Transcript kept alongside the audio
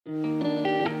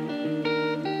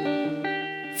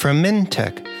From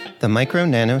MinTech, the Micro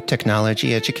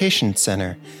Nanotechnology Education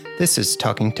Center, this is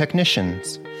Talking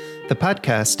Technicians, the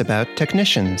podcast about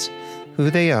technicians,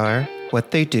 who they are, what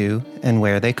they do, and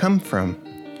where they come from.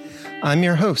 I'm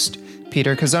your host,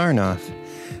 Peter Kazarnoff.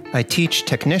 I teach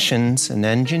technicians and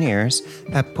engineers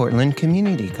at Portland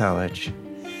Community College.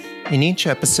 In each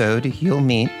episode, you'll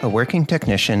meet a working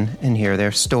technician and hear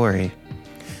their story.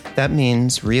 That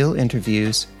means real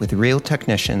interviews with real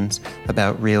technicians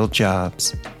about real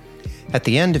jobs. At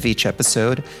the end of each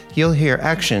episode, you'll hear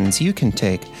actions you can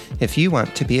take if you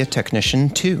want to be a technician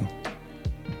too.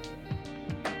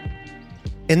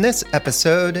 In this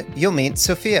episode, you'll meet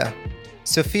Sofia.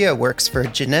 Sofia works for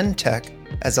Genetech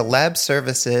as a lab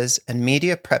services and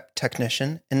media prep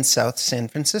technician in South San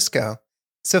Francisco.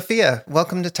 Sofia,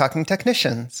 welcome to Talking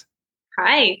Technicians.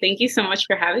 Hi, thank you so much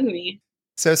for having me.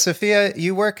 So, Sofia,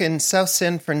 you work in South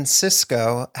San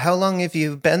Francisco. How long have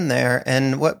you been there,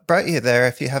 and what brought you there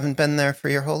if you haven't been there for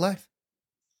your whole life?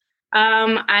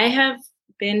 I have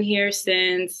been here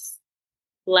since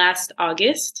last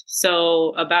August, so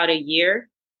about a year.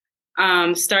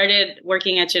 Started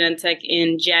working at Genetech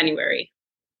in January.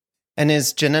 And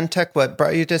is Genetech what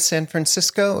brought you to San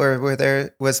Francisco, or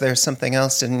was there something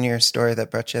else in your story that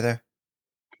brought you there?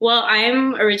 Well,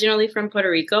 I'm originally from Puerto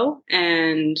Rico,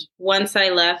 and once I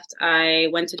left, I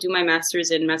went to do my master's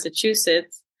in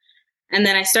Massachusetts, and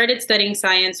then I started studying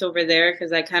science over there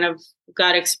because I kind of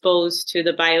got exposed to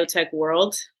the biotech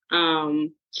world, and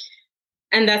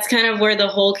that's kind of where the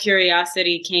whole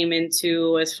curiosity came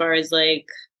into as far as like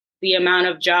the amount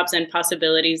of jobs and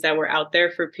possibilities that were out there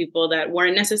for people that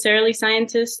weren't necessarily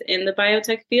scientists in the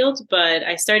biotech field. But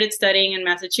I started studying in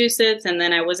Massachusetts, and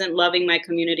then I wasn't loving my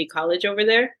community college over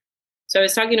there. So I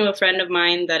was talking to a friend of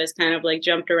mine that has kind of like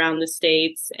jumped around the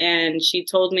States, and she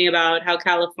told me about how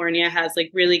California has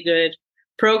like really good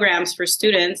programs for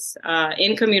students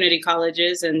in community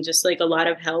colleges and just like a lot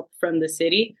of help from the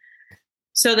city.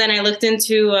 So then I looked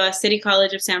into City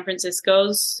College of San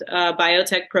Francisco's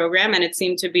biotech program, and it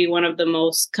seemed to be one of the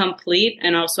most complete,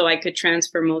 and also I could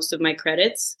transfer most of my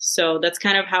credits. So that's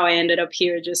kind of how I ended up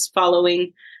here, just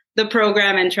following the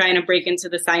program and trying to break into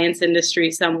the science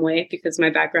industry some way because my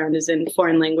background is in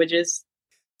foreign languages.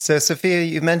 So, Sofia,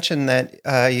 you mentioned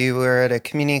that you were at a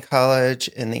community college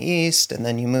in the East, and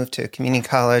then you moved to a community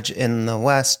college in the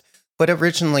West. What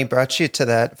originally brought you to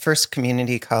that first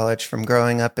community college from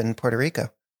growing up in Puerto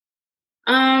Rico?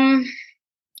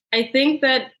 I think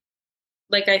that,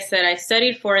 like I said, I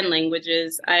studied foreign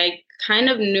languages. I kind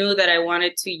of knew that I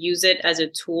wanted to use it as a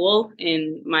tool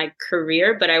in my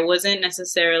career, but I wasn't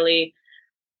necessarily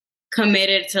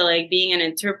committed to like being an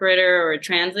interpreter or a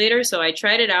translator. So I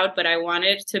tried it out, but I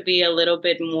wanted to be a little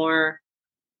bit more,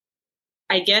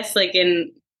 I guess, like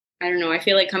I don't know, I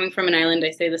feel like coming from an island,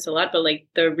 I say this a lot, but like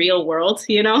the real world,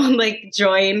 like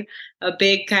join a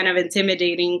big kind of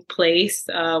intimidating place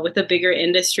with a bigger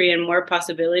industry and more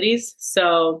possibilities.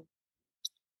 So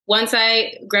once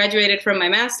I graduated from my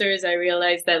master's, I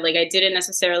realized that like I didn't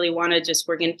necessarily want to just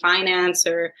work in finance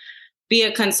or be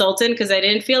a consultant because I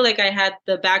didn't feel like I had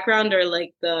the background or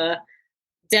like the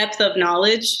depth of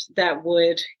knowledge that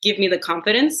would give me the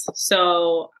confidence.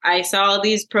 So I saw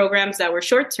these programs that were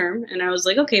short term, and I was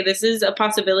like, okay, this is a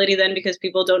possibility then because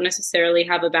people don't necessarily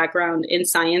have a background in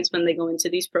science when they go into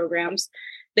these programs.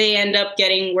 They end up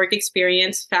getting work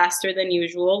experience faster than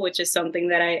usual, which is something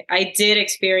that I did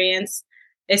experience,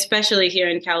 especially here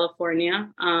in California.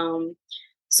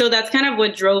 So that's kind of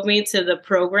what drove me to the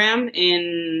program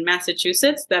in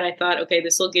Massachusetts, that I thought, okay,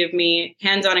 this will give me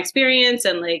hands-on experience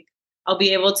and like I'll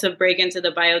be able to break into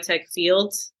the biotech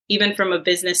field, even from a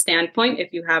business standpoint.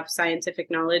 If you have scientific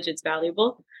knowledge, it's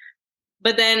valuable.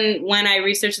 But then when I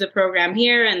researched the program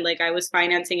here and like I was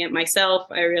financing it myself,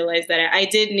 I realized that I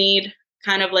did need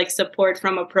kind of like support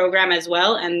from a program as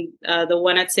well. And the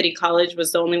one at City College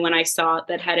was the only one I saw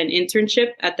that had an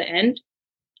internship at the end.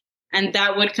 And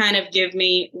that would kind of give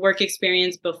me work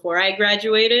experience before I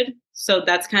graduated. So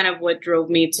that's kind of what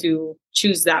drove me to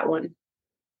choose that one.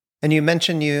 And you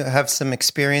mentioned you have some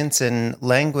experience in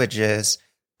languages.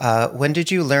 When did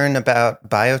you learn about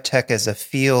biotech as a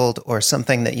field or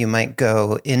something that you might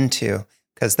go into?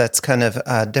 Because that's kind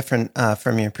of different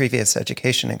from your previous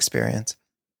education experience.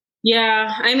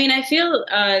 Yeah, I mean, I feel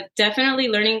definitely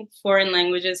learning foreign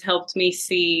languages helped me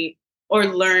see or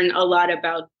learn a lot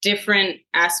about different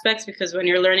aspects, because when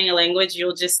you're learning a language,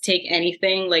 you'll just take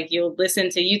anything. Like you'll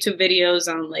listen to YouTube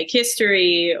videos on like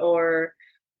history or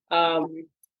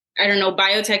I don't know,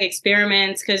 biotech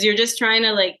experiments, because you're just trying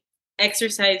to like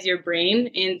exercise your brain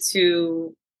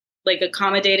into like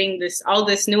accommodating all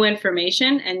this new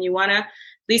information. And you want to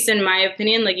least in my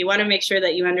opinion, like you want to make sure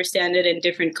that you understand it in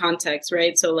different contexts,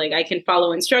 right? So like I can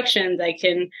follow instructions, I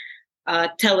can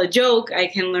tell a joke, I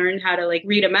can learn how to like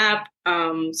read a map.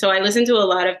 So I listened to a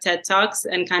lot of TED Talks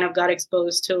and kind of got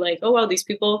exposed to like, oh, wow, these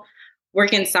people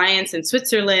work in science in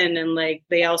Switzerland. And like,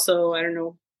 they also, I don't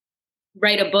know,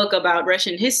 write a book about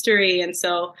Russian history. And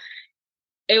so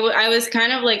I was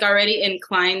kind of like already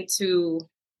inclined to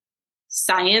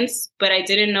science, but I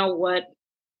didn't know what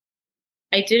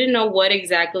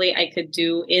exactly I could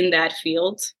do in that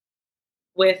field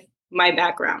with my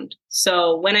background.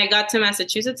 So when I got to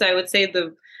Massachusetts, I would say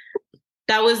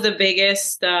that was the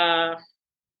biggest, I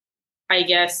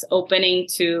guess, opening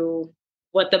to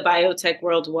what the biotech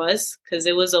world was, because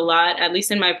it was a lot, at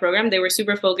least in my program, they were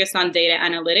super focused on data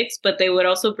analytics, but they would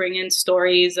also bring in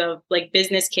stories of like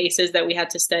business cases that we had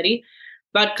to study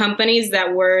about companies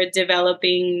that were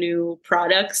developing new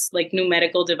products, like new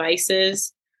medical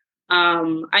devices.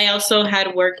 I also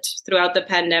had worked throughout the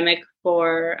pandemic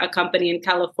for a company in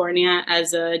California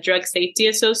as a drug safety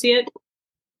associate.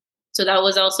 So that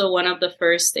was also one of the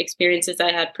first experiences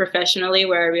I had professionally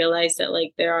where I realized that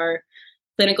like there are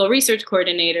clinical research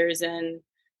coordinators and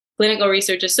clinical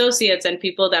research associates and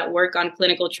people that work on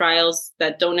clinical trials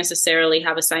that don't necessarily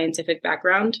have a scientific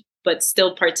background, but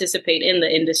still participate in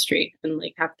the industry and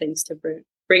like have things to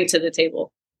bring to the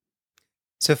table.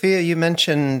 Sophia, you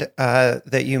mentioned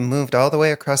that you moved all the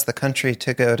way across the country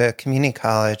to go to community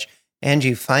college and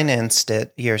you financed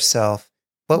it yourself.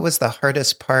 What was the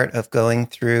hardest part of going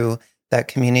through that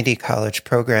community college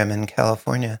program in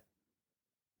California?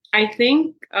 I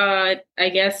think, I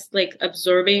guess, like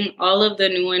absorbing all of the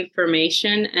new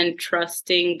information and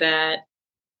trusting that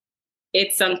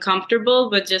it's uncomfortable,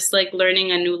 but just like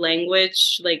learning a new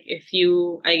language, like if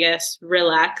you, I guess,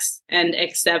 relax and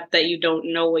accept that you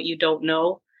don't know what you don't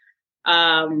know,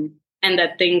 and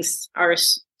that things are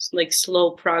like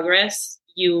slow progress,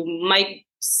 you might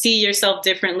see yourself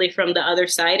differently from the other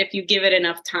side if you give it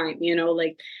enough time,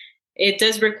 like it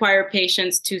does require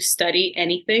patience to study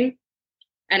anything.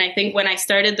 And I think when I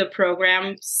started the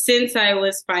program, since I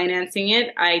was financing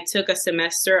it, I took a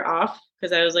semester off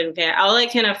because I was like, okay, all I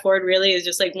can afford really is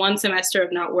just like one semester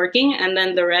of not working. And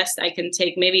then the rest I can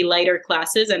take maybe lighter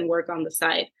classes and work on the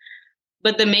side.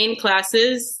 But the main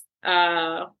classes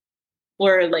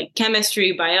were like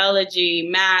chemistry, biology,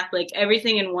 math, like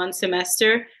everything in one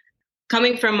semester.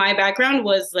 Coming from my background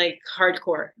was like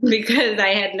hardcore because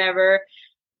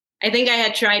I think I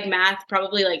had tried math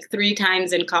probably like 3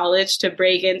 times in college to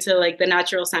break into like the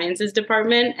natural sciences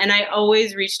department. And I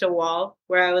always reached a wall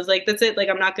where I was like, that's it. Like,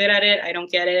 I'm not good at it. I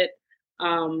don't get it.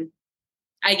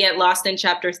 I get lost in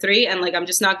chapter 3 and like, I'm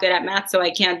just not good at math. So I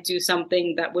can't do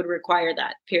something that would require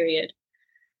that, period.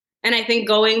 And I think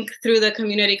going through the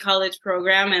community college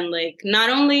program and like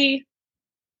not only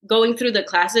going through the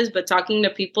classes, but talking to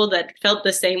people that felt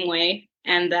the same way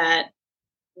and that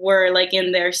were like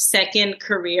in their second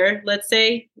career, let's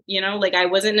say, like I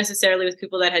wasn't necessarily with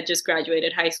people that had just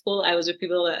graduated high school. I was with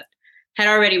people that had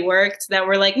already worked that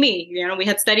were like me, we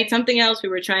had studied something else. We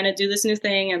were trying to do this new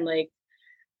thing and like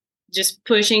just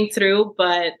pushing through.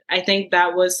 But I think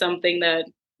that was something that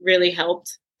really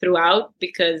helped throughout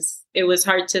because it was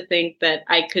hard to think that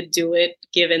I could do it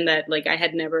given that like I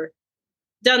had never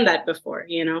done that before,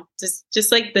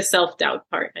 just like the self-doubt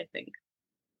part, I think.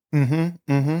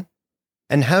 Mm-hmm. Mm-hmm.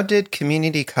 And how did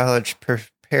community college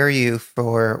prepare you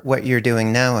for what you're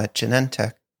doing now at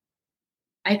Genetech?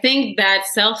 I think that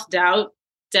self-doubt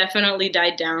definitely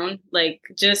died down, like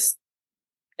just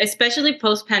especially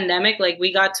post-pandemic, like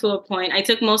we got to a point, I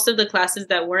took most of the classes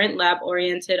that weren't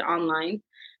lab-oriented online.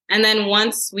 And then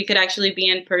once we could actually be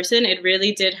in person, it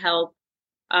really did help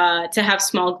to have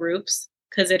small groups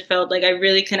because it felt like I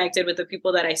really connected with the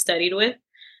people that I studied with.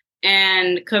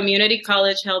 And community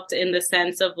college helped in the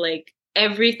sense of like,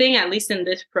 everything, at least in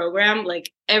this program, like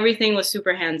everything was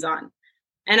super hands-on.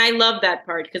 And I love that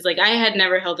part because like I had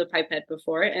never held a pipette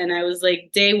before. And I was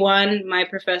like, day one, my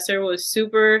professor was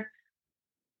super,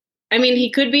 I mean, he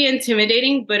could be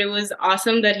intimidating, but it was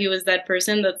awesome that he was that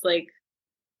person that's like,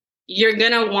 you're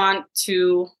going to want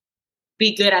to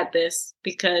be good at this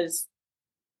because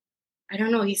I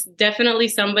don't know, he's definitely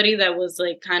somebody that was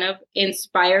like kind of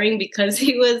inspiring because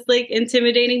he was like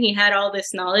intimidating. He had all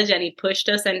this knowledge and he pushed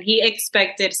us and he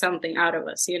expected something out of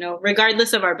us,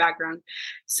 regardless of our background.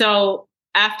 So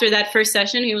after that first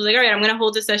session, he was like, all right, I'm going to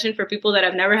hold a session for people that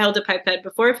have never held a pipette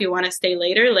before. If you want to stay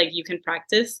later, like you can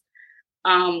practice,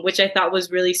 which I thought was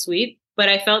really sweet. But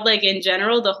I felt like in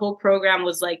general, the whole program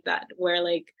was like that, where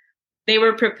like they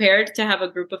were prepared to have a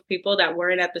group of people that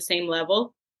weren't at the same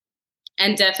level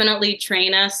and definitely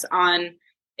train us on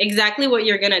exactly what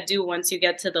you're going to do once you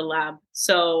get to the lab.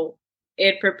 So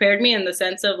it prepared me in the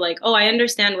sense of like, oh, I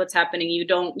understand what's happening. You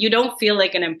don't feel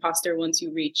like an imposter once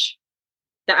you reach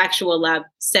the actual lab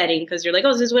setting, because you're like,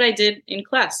 oh, this is what I did in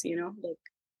class, like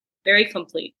very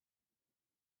complete.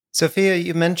 Sophia,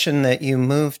 you mentioned that you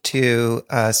moved to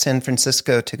San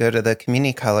Francisco to go to the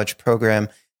community college program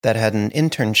that had an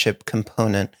internship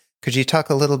component. Could you talk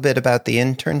a little bit about the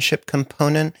internship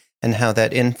component and how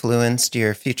that influenced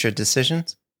your future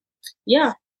decisions?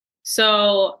 Yeah.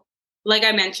 So, like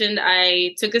I mentioned,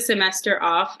 I took a semester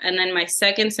off, and then my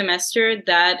second semester,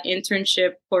 that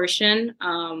internship portion,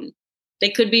 they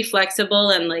could be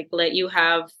flexible and like let you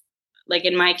have, like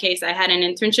in my case, I had an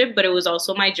internship, but it was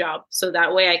also my job. So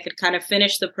that way I could kind of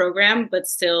finish the program, but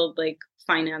still like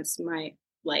finance my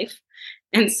life.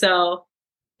 And so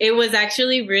it was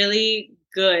actually really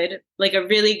good, like a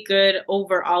really good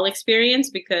overall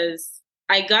experience, because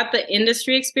I got the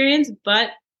industry experience, but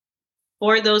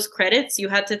for those credits, you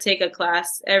had to take a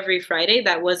class every Friday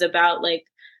that was about like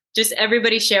just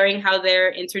everybody sharing how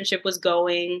their internship was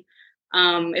going.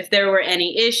 If there were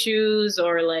any issues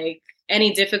or like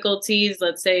any difficulties,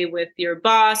 let's say with your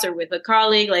boss or with a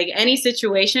colleague, like any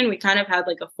situation, we kind of had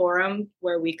like a forum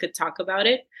where we could talk about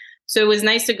it. So it was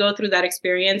nice to go through that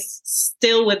experience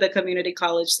still with the community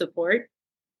college support.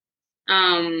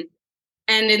 And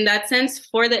in that sense,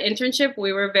 for the internship,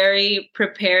 we were very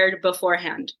prepared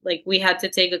beforehand. Like we had to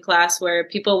take a class where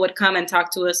people would come and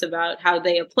talk to us about how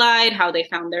they applied, how they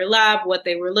found their lab, what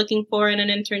they were looking for in an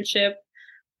internship.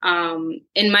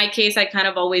 In my case, I kind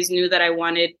of always knew that I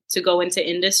wanted to go into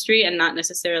industry and not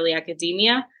necessarily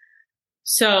academia.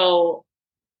 So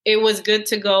it was good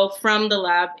to go from the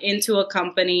lab into a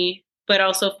company, but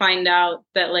also find out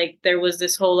that like there was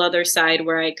this whole other side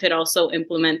where I could also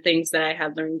implement things that I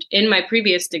had learned in my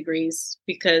previous degrees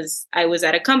because I was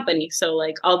at a company. So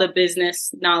like all the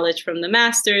business knowledge from the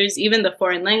masters, even the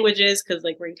foreign languages, because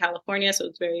like we're in California, so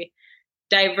it's very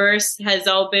diverse, has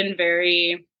all been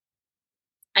very,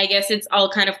 I guess it's all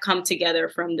kind of come together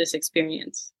from this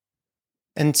experience.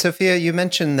 And Sophia, you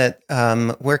mentioned that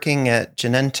working at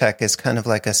Genentech is kind of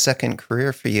like a second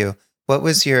career for you. What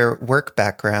was your work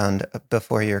background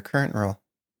before your current role?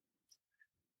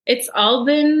 It's all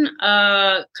been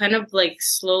kind of like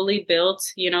slowly built,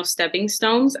 stepping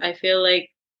stones. I feel like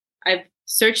I've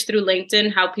searched through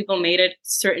LinkedIn how people made it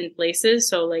certain places.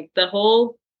 So like the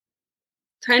whole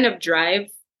kind of drive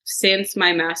since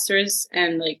my master's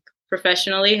and like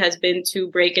professionally has been to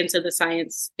break into the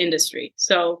science industry.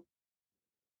 So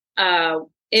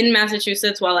in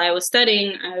Massachusetts, while I was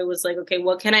studying, I was like, okay,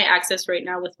 what can I access right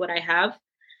now with what I have?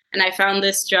 And I found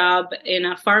this job in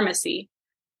a pharmacy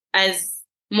as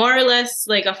more or less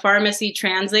like a pharmacy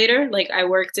translator. Like I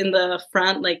worked in the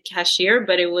front, like cashier,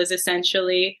 but it was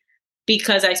essentially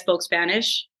because I spoke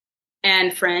Spanish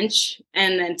and French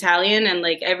and Italian, and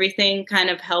like everything kind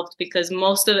of helped because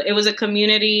most of it was a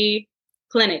community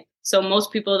clinic. So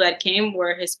most people that came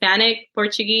were Hispanic,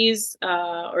 Portuguese,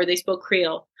 or they spoke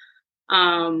Creole.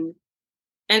 And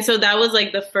so that was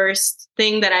like the first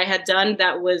thing that I had done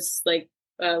that was like,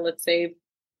 let's say,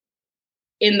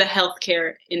 in the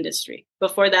healthcare industry.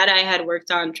 Before that, I had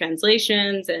worked on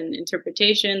translations and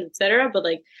interpretations, etc. But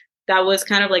like that was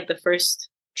kind of like the first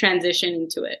transition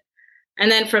into it. And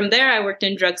then from there, I worked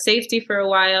in drug safety for a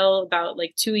while, about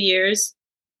like 2 years.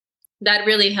 That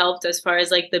really helped as far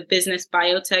as like the business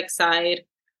biotech side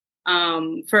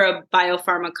for a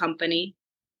biopharma company.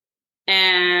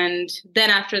 And then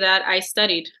after that, I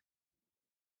studied.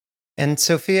 And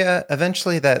Sophia,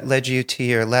 eventually that led you to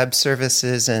your lab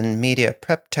services and media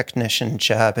prep technician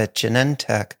job at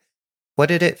Genentech. What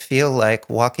did it feel like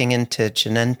walking into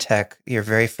Genentech your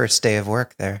very first day of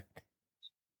work there?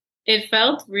 It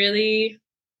felt really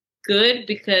good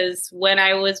because when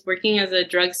I was working as a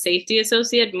drug safety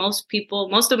associate,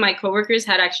 most of my coworkers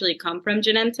had actually come from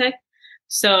Genentech.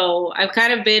 So I've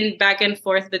kind of been back and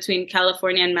forth between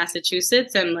California and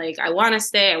Massachusetts, and like, I want to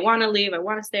stay, I want to leave, I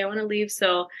want to stay, I want to leave.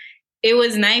 So it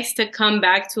was nice to come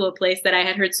back to a place that I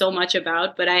had heard so much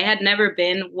about, but I had never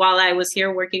been while I was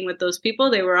here working with those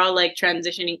people. They were all like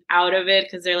transitioning out of it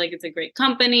because they're like, it's a great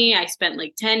company. I spent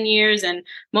like 10 years and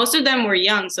most of them were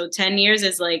young. So 10 years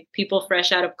is like people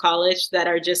fresh out of college that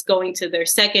are just going to their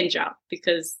second job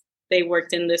because they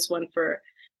worked in this one for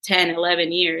 10,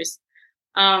 11 years.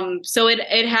 So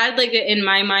it had like, in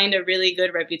my mind, a really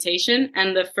good reputation.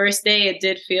 And the first day it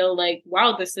did feel like,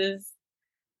 wow, this is,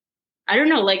 I don't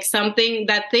know, like something,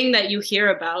 that thing that you hear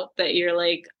about that you're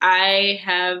like, I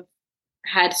have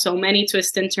had so many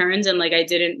twists and turns and like I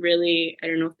didn't really, I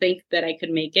don't know, think that I could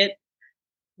make it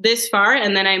this far.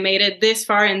 And then I made it this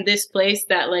far in this place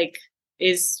that like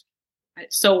is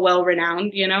so well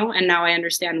renowned, and now I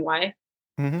understand why.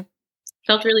 Mm-hmm.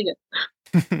 Felt really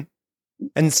good.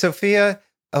 And Sophia,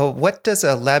 what does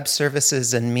a lab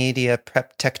services and media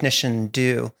prep technician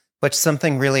do? What's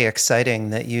something really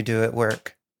exciting that you do at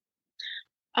work?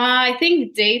 I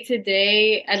think day to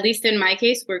day, at least in my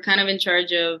case, we're kind of in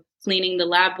charge of cleaning the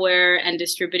labware and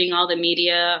distributing all the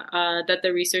media that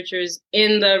the researchers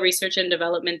in the research and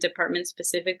development department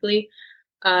specifically,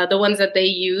 the ones that they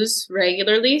use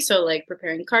regularly. So like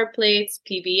preparing card plates,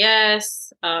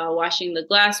 PBS, washing the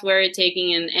glassware, taking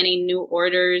in any new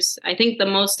orders. I think the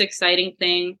most exciting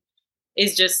thing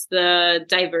is just the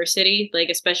diversity, like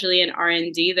especially in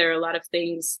R&D, there are a lot of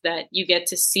things that you get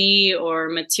to see or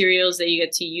materials that you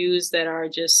get to use that are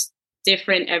just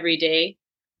different every day.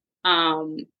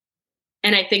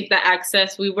 And I think the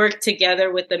access, we work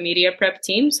together with the media prep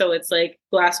team. So it's like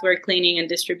glassware cleaning and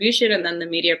distribution, and then the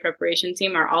media preparation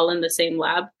team are all in the same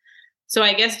lab. So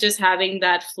I guess just having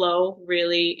that flow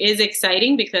really is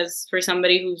exciting, because for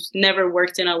somebody who's never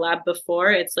worked in a lab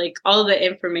before, it's like all the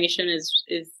information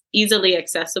is easily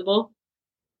accessible,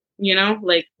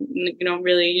 like,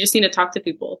 really, you just need to talk to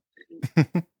people.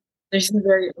 They're just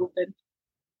very open.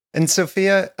 And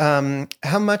Sophia,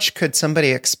 how much could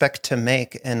somebody expect to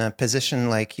make in a position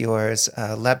like yours,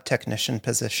 a lab technician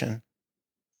position?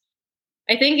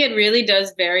 I think it really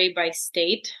does vary by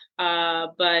state.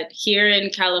 But here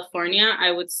in California,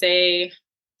 I would say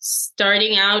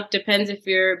starting out, depends if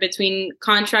you're between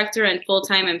contractor and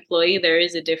full-time employee, there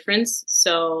is a difference.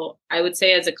 So I would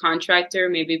say as a contractor,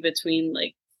 maybe between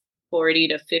like 40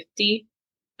 to 50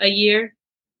 a year.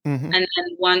 Mm-hmm. And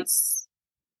then once,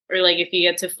 or like if you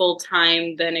get to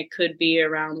full-time, then it could be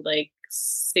around like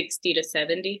 60 to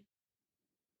 70.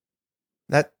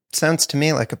 That sounds to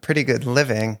me like a pretty good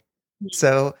living.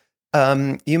 So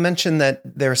you mentioned that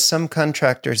there are some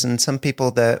contractors and some people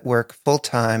that work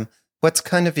full-time. What's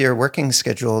kind of your working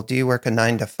schedule? Do you work a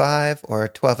 9 to 5 or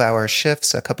 12-hour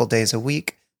shifts a couple days a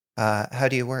week? How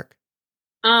do you work?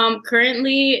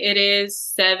 Currently it is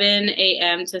 7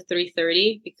 a.m. to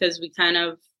 3:30, because we kind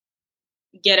of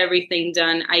get everything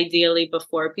done ideally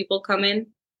before people come in.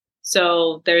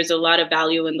 So there's a lot of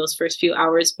value in those first few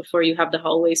hours before you have the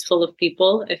hallways full of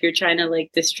people, if you're trying to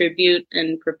like distribute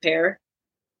and prepare.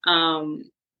 I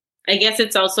guess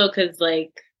it's also because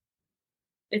like,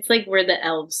 it's like we're the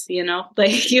elves,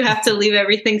 like you have to leave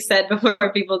everything set before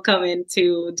people come in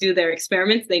to do their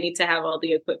experiments. They need to have all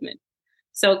the equipment.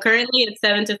 So currently it's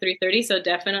 7 to 3:30. So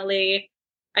definitely,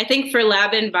 I think for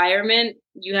lab environment,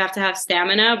 you have to have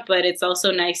stamina, but it's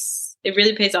also nice. It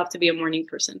really pays off to be a morning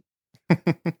person.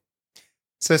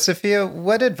 So, Sophia,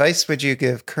 what advice would you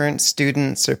give current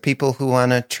students or people who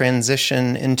want to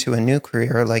transition into a new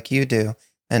career like you do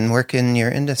and work in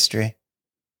your industry?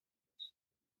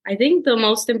 I think the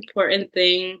most important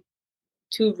thing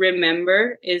to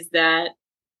remember is that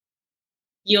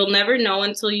you'll never know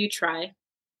until you try.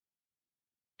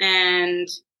 And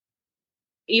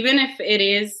even if it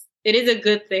is a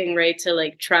good thing, right, to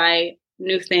like try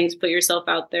new things, put yourself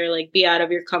out there, like be out of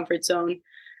your comfort zone.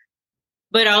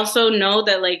 But also know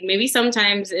that like maybe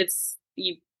sometimes it's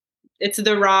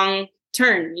the wrong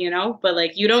turn, but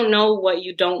like you don't know what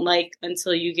you don't like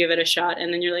until you give it a shot.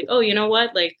 And then you're like, oh, you know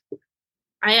what? Like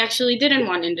I actually didn't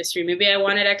want industry. Maybe I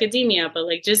wanted academia, but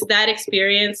like just that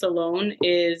experience alone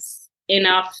is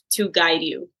enough to guide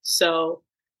you. So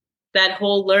that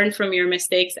whole learn from your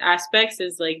mistakes aspects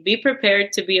is like, be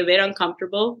prepared to be a bit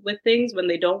uncomfortable with things when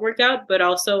they don't work out, but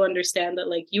also understand that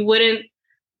like you wouldn't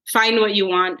find what you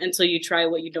want until you try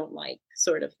what you don't like,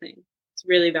 sort of thing. It's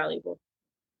really valuable.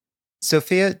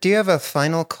 Sophia, do you have a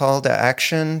final call to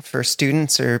action for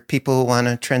students or people who want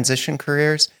to transition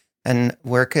careers and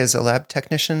work as a lab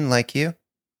technician like you?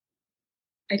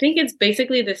 I think it's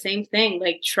basically the same thing.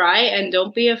 Like try and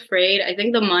don't be afraid. I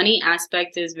think the money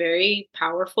aspect is very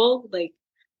powerful. Like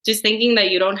just thinking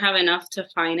that you don't have enough to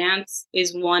finance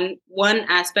is one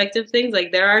aspect of things.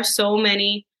 Like there are so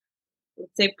many,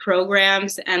 let's say,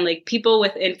 programs and like people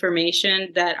with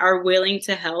information that are willing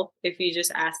to help if you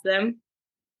just ask them.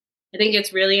 I think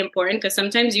it's really important because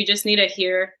sometimes you just need to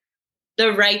hear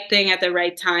the right thing at the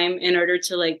right time in order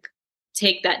to like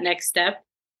take that next step.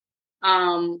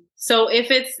 So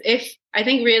if I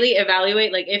think really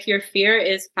evaluate, like if your fear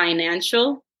is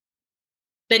financial,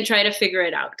 then try to figure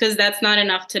it out, because that's not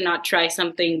enough to not try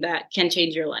something that can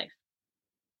change your life.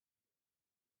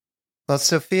 Well,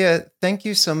 Sophia, thank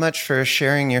you so much for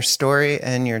sharing your story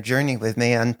and your journey with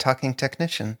me on Talking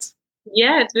Technicians.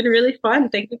 Yeah, it's been really fun.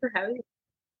 Thank you for having me.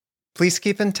 Please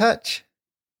keep in touch.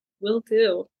 Will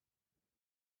do.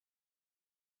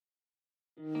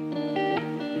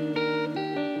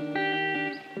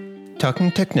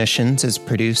 Talking Technicians is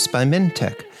produced by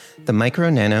Genetech, the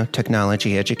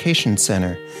Micro-Nanotechnology Education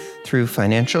Center, through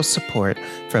financial support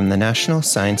from the National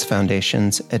Science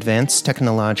Foundation's Advanced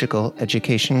Technological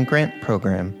Education Grant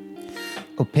Program.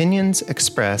 Opinions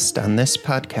expressed on this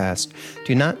podcast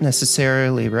do not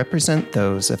necessarily represent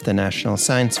those of the National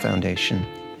Science Foundation.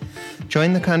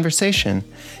 Join the conversation.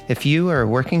 If you are a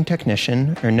working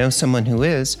technician or know someone who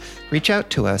is, reach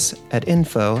out to us at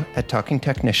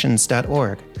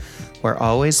info@talkingtechnicians.org. We're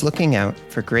always looking out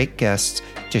for great guests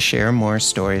to share more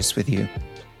stories with you.